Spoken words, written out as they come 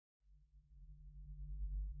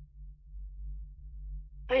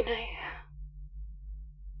Nay.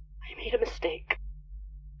 I made a mistake.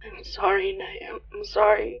 I'm sorry, Nay. I'm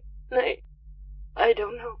sorry. Nay. I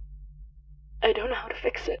don't know. I don't know how to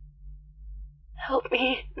fix it. Help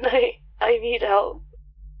me, Nay. I need help.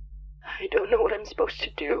 I don't know what I'm supposed to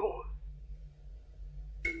do.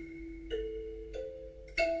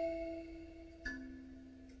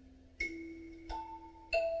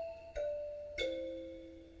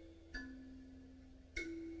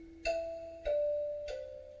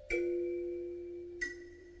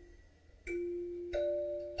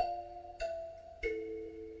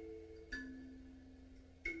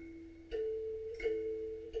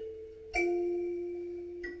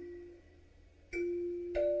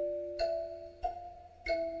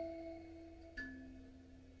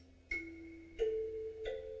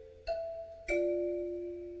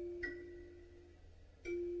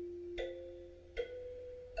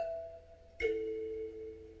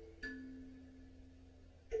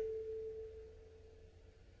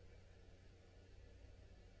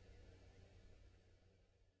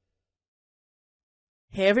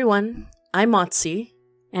 Hey everyone, I'm Motzi.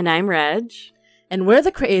 And I'm Reg. And we're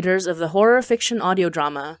the creators of the horror fiction audio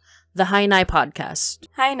drama, the Hi Nai podcast.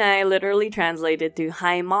 Hi Nai, literally translated to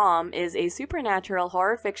Hi Mom, is a supernatural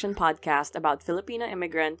horror fiction podcast about Filipino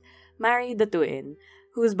immigrant Mary Datuin,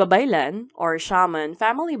 whose babaylan, or shaman,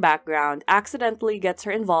 family background accidentally gets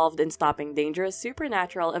her involved in stopping dangerous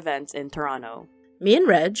supernatural events in Toronto. Me and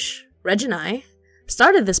Reg and I,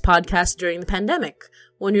 started this podcast during the pandemic,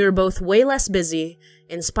 when we were both way less busy,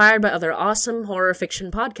 inspired by other awesome horror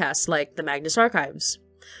fiction podcasts like the Magnus Archives.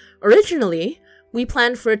 Originally, we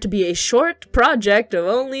planned for it to be a short project of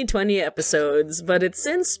only 20 episodes, but it's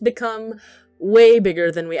since become way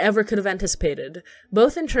bigger than we ever could have anticipated,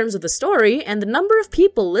 both in terms of the story and the number of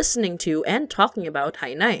people listening to and talking about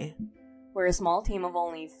Hi Nai. We're a small team of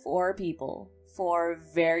only 4 people, 4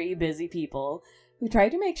 very busy people, who try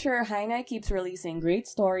to make sure Hi Nai keeps releasing great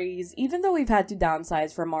stories, even though we've had to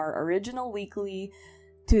downsize from our original weekly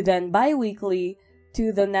to then bi-weekly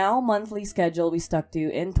to the now monthly schedule we stuck to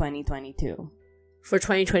in 2022. For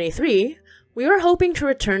 2023, we were hoping to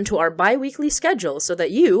return to our bi-weekly schedule so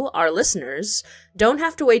that you, our listeners, don't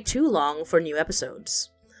have to wait too long for new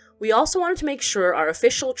episodes. We also wanted to make sure our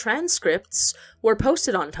official transcripts were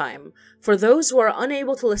posted on time for those who are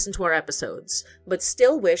unable to listen to our episodes, but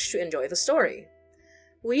still wish to enjoy the story.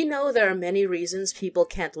 We know there are many reasons people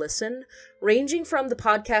can't listen, ranging from the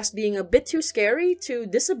podcast being a bit too scary to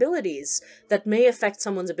disabilities that may affect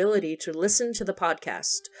someone's ability to listen to the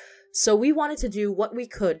podcast. So we wanted to do what we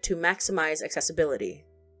could to maximize accessibility.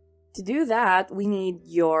 To do that, we need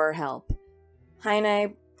your help. Hi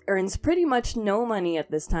Nai earns pretty much no money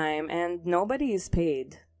at this time, and nobody is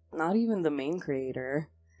paid. Not even the main creator.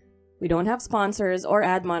 We don't have sponsors or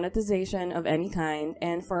ad monetization of any kind,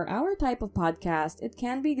 and for our type of podcast, it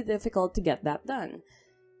can be difficult to get that done.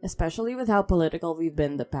 Especially with how political we've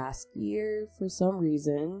been the past year, for some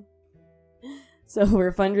reason. So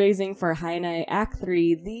we're fundraising for Hi Nai Act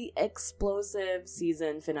 3, the explosive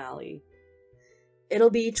season finale. It'll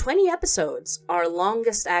be 20 episodes, our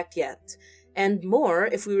longest act yet, and more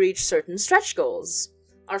if we reach certain stretch goals.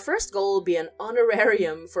 Our first goal will be an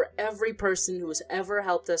honorarium for every person who's ever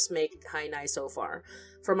helped us make Hi Nai so far,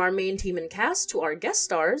 from our main team and cast to our guest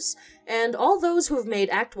stars, and all those who have made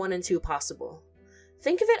Act 1 and 2 possible.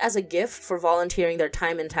 Think of it as a gift for volunteering their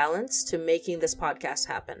time and talents to making this podcast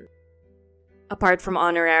happen. Apart from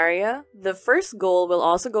honoraria, the first goal will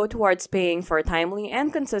also go towards paying for timely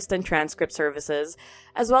and consistent transcript services,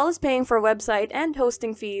 as well as paying for website and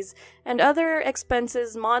hosting fees, and other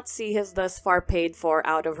expenses Motzi has thus far paid for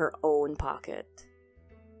out of her own pocket.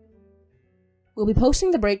 We'll be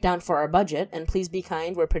posting the breakdown for our budget, and please be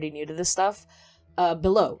kind, we're pretty new to this stuff,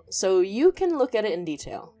 below, so you can look at it in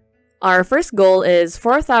detail. Our first goal is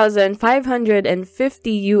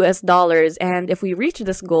 $4,550, and if we reach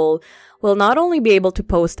this goal, we'll not only be able to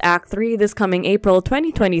post Act 3 this coming April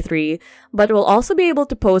 2023, but we'll also be able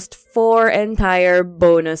to post 4 entire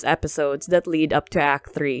bonus episodes that lead up to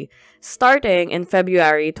Act 3, starting in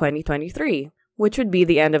February 2023, which would be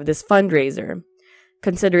the end of this fundraiser.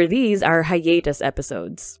 Consider these our hiatus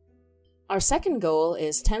episodes. Our second goal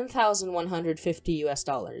is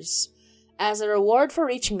 $10,150. As a reward for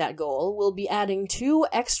reaching that goal, we'll be adding 2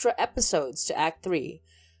 extra episodes to Act 3,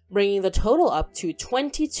 bringing the total up to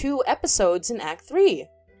 22 episodes in Act 3.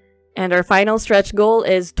 And our final stretch goal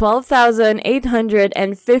is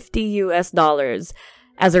 $12,850.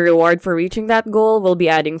 As a reward for reaching that goal, we'll be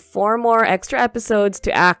adding 4 more extra episodes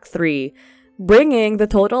to Act 3, bringing the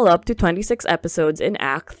total up to 26 episodes in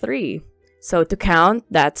Act 3. So to count,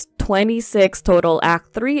 that's 26 total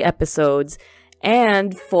Act 3 episodes,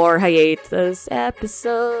 and 4 hiatus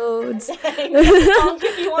episodes.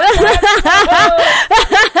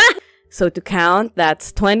 So to count,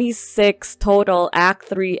 that's 26 total Act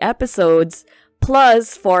 3 episodes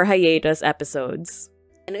plus 4 hiatus episodes.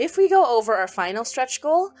 And if we go over our final stretch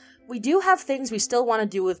goal, we do have things we still want to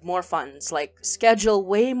do with more funds, like schedule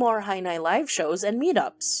way more Hainai live shows and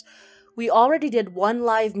meetups. We already did one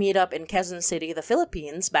live meetup in Quezon City, the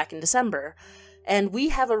Philippines, back in December, and we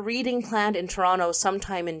have a reading planned in Toronto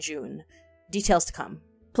sometime in June. Details to come.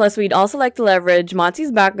 Plus, we'd also like to leverage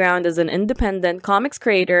Mottie's background as an independent comics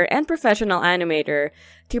creator and professional animator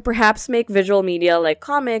to perhaps make visual media like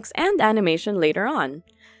comics and animation later on.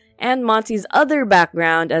 And Mottie's other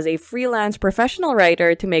background as a freelance professional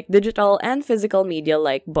writer to make digital and physical media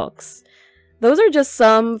like books. Those are just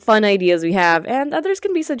some fun ideas we have, and others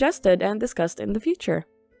can be suggested and discussed in the future.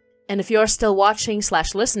 And if you're still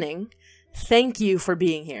watching/listening, thank you for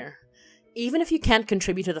being here. Even if you can't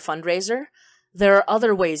contribute to the fundraiser, there are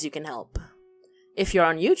other ways you can help. If you're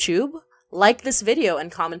on YouTube, like this video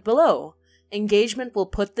and comment below. Engagement will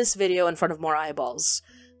put this video in front of more eyeballs.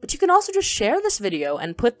 But you can also just share this video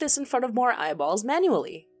and put this in front of more eyeballs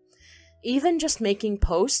manually. Even just making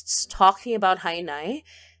posts talking about Hainai,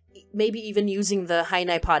 maybe even using the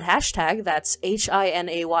HainaiPod hashtag, that's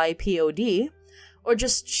HINAYPOD, or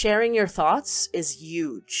just sharing your thoughts is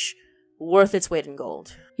huge. Worth its weight in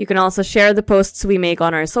gold. You can also share the posts we make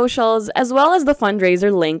on our socials, as well as the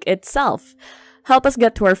fundraiser link itself. Help us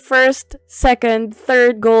get to our first, second,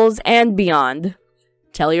 third goals and beyond.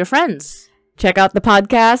 Tell your friends. Check out the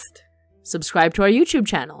podcast. Subscribe to our YouTube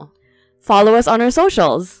channel. Follow us on our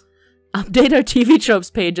socials. Update our TV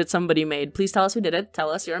tropes page that somebody made. Please tell us who did it.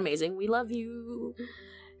 Tell us you're amazing. We love you.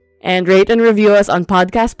 And rate and review us on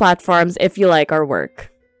podcast platforms if you like our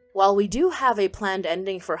work. While we do have a planned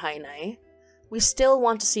ending for Hainai, we still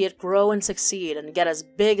want to see it grow and succeed and get as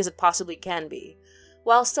big as it possibly can be,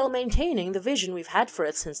 while still maintaining the vision we've had for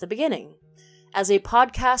it since the beginning. As a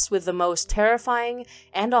podcast with the most terrifying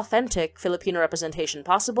and authentic Filipino representation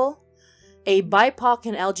possible, a BIPOC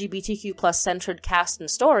and LGBTQ+ centered cast and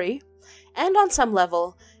story, and on some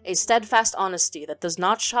level, a steadfast honesty that does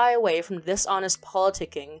not shy away from dishonest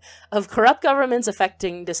politicking of corrupt governments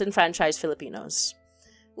affecting disenfranchised Filipinos.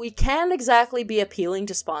 We can't exactly be appealing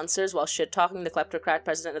to sponsors while shit-talking the kleptocrat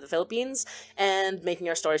president of the Philippines and making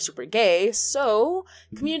our story super gay, so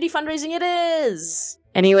community fundraising it is!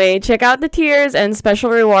 Anyway, check out the tiers and special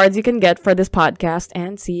rewards you can get for this podcast,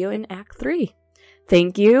 and see you in Act 3.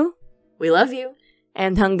 Thank you. We love you.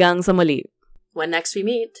 And hanggang sa muli. When next we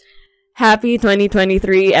meet. Happy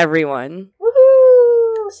 2023, everyone.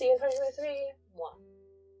 Woohoo! See you in 2023.